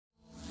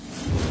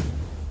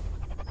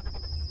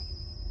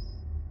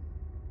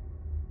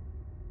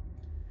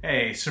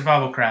Hey,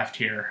 Survival Craft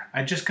here.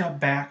 I just got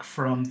back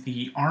from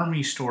the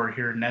Army store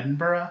here in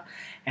Edinburgh,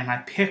 and I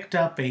picked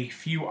up a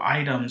few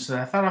items that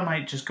I thought I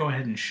might just go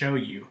ahead and show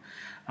you.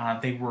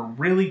 They were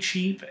really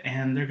cheap,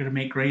 and they're going to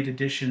make great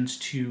additions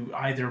to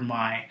either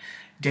my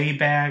day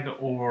bag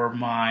or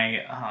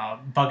my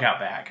bug out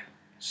bag.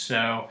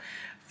 So,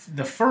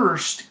 the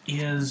first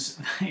is,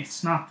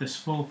 it's not this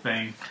full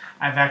thing.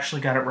 I've actually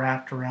got it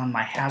wrapped around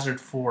my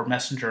Hazard 4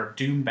 Messenger of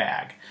Doom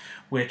bag,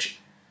 which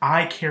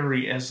I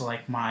carry as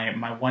like my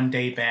one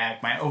day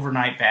bag, my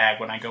overnight bag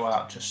when I go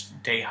out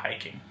just day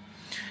hiking.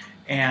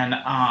 And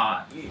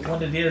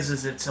what it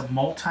is it's a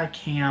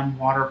multi-cam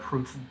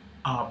waterproof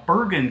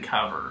Bergen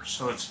cover,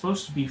 so it's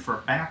supposed to be for a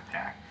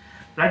backpack,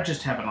 but I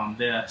just have it on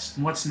this.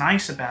 And what's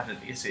nice about it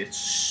is it's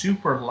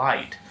super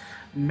light,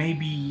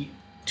 maybe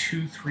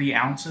 2-3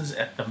 ounces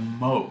at the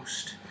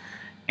most.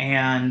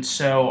 And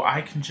so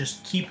I can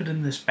just keep it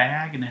in this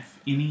bag, and if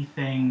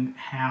anything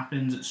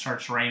happens, it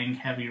starts raining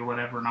heavy or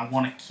whatever, and I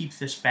want to keep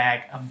this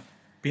bag a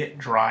bit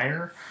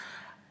drier,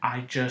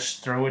 I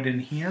just throw it in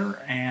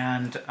here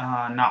and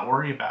not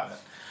worry about it.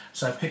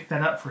 So I picked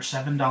that up for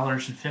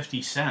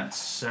 $7.50,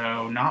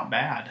 so not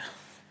bad.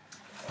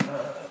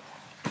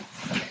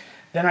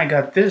 Then I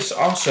got this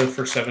also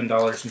for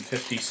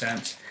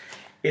 $7.50.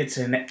 It's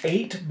an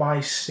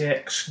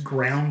 8x6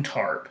 ground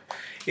tarp.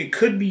 It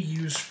could be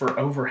used for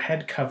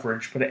overhead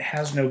coverage, but it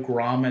has no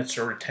grommets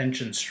or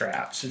retention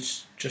straps.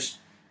 It's just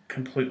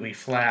completely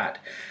flat.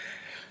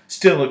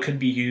 Still, it could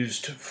be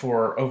used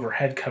for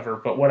overhead cover,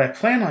 but what I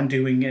plan on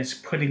doing is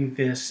putting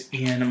this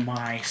in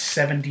my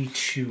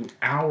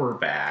 72-hour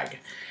bag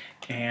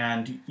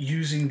and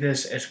using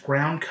this as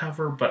ground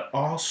cover, but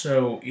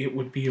also it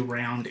would be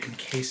around in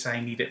case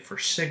I need it for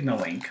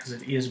signaling, because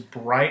it is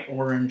bright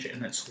orange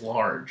and it's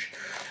large.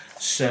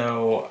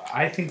 So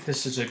I think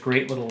this is a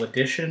great little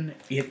addition.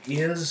 It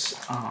is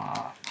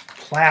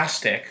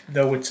plastic,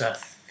 though it's a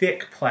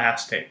thick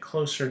plastic,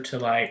 closer to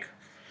like,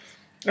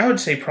 I would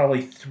say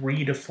probably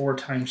 3 to 4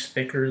 times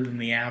thicker than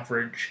the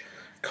average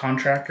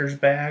contractor's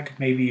bag,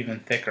 maybe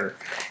even thicker.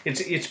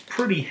 It's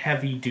pretty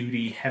heavy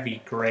duty,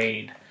 heavy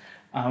grade.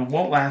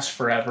 Won't last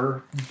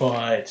forever,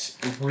 but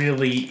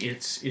really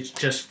it's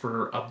just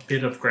for a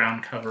bit of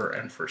ground cover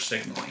and for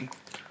signaling.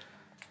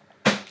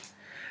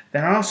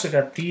 Then I also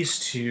got these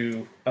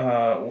two.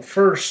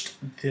 First,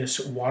 this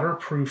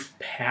waterproof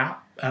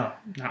pouch,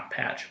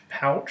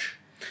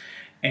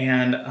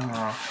 and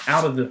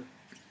out of the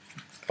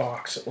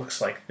box it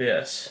looks like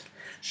this.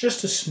 It's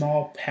just a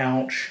small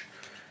pouch.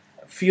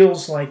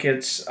 Feels like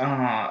it's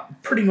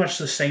pretty much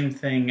the same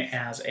thing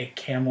as a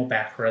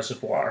Camelback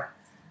reservoir.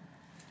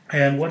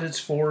 And what it's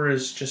for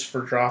is just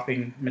for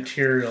dropping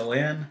material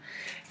in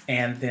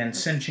and then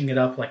cinching it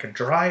up like a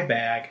dry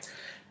bag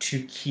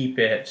to keep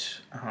it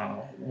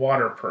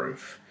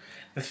waterproof.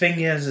 The thing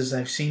is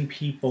I've seen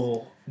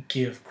people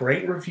give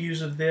great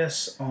reviews of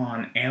this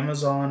on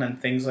Amazon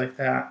and things like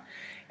that,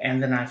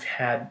 and then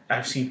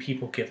I've seen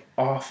people give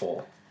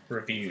awful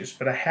reviews,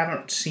 but I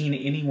haven't seen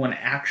anyone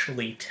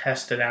actually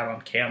test it out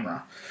on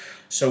camera.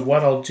 So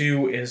what I'll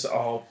do is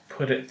I'll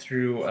put it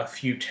through a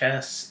few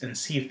tests and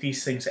see if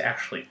these things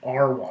actually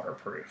are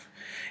waterproof.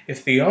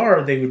 If they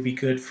are, they would be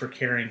good for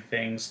carrying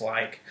things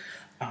like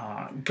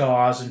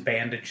gauze and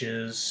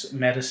bandages,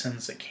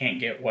 medicines that can't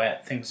get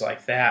wet, things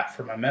like that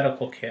for my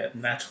medical kit,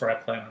 and that's where I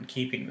plan on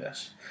keeping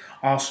this.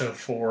 Also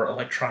for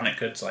electronic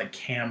goods like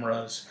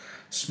cameras,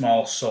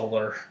 small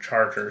solar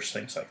chargers,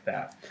 things like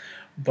that.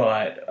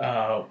 But,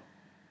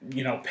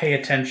 you know, pay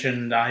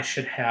attention. I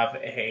should have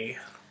a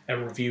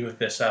review of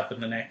this up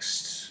in the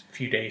next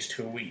few days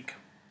to a week.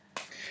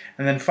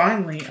 And then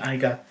finally, I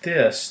got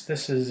this.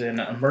 This is an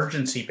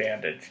emergency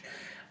bandage,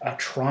 a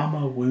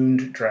trauma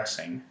wound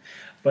dressing,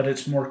 but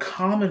it's more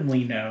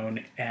commonly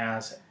known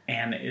as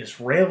an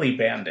Israeli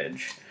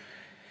bandage.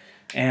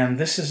 And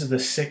this is the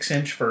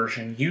 6-inch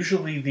version.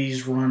 Usually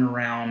these run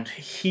around,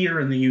 here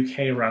in the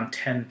UK, around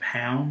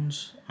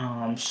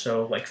 £10,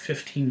 so like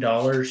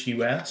 $15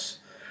 US.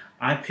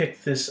 I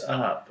picked this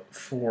up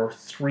for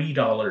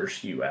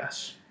 $3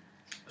 US.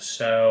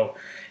 So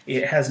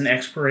it has an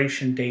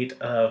expiration date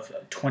of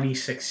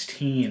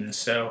 2016,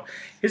 so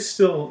it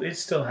still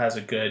has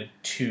a good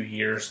 2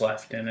 years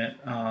left in it,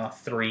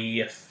 3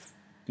 if,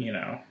 you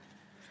know,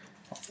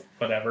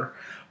 whatever.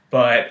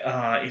 But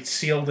it's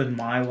sealed in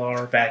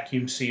Mylar,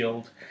 vacuum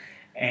sealed,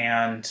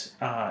 and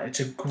it's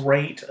a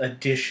great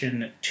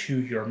addition to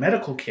your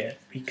medical kit,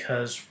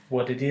 because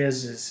what it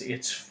is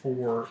it's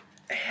for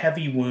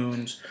heavy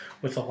wounds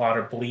with a lot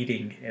of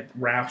bleeding. It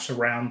wraps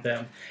around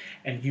them,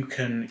 and you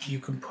can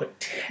put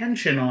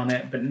tension on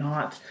it, but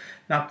not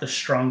the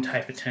strong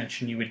type of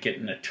tension you would get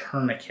in a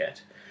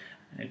tourniquet.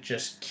 It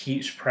just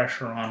keeps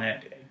pressure on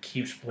it, it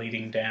keeps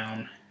bleeding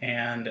down,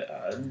 and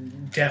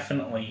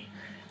definitely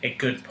a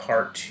good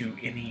part to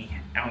any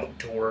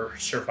outdoor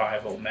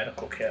survival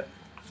medical kit.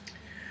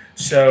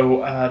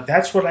 So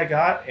that's what I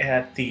got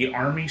at the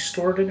Army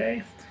store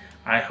today.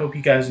 I hope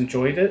you guys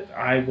enjoyed it.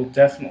 I will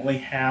definitely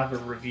have a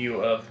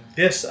review of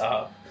this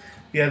up.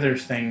 The other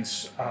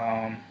things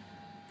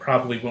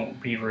probably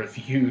won't be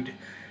reviewed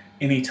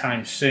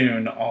anytime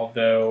soon,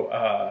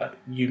 although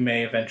you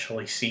may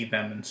eventually see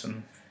them in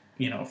some,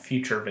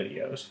 future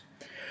videos.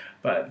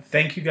 But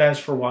thank you guys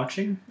for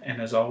watching,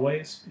 and as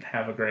always,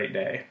 have a great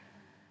day.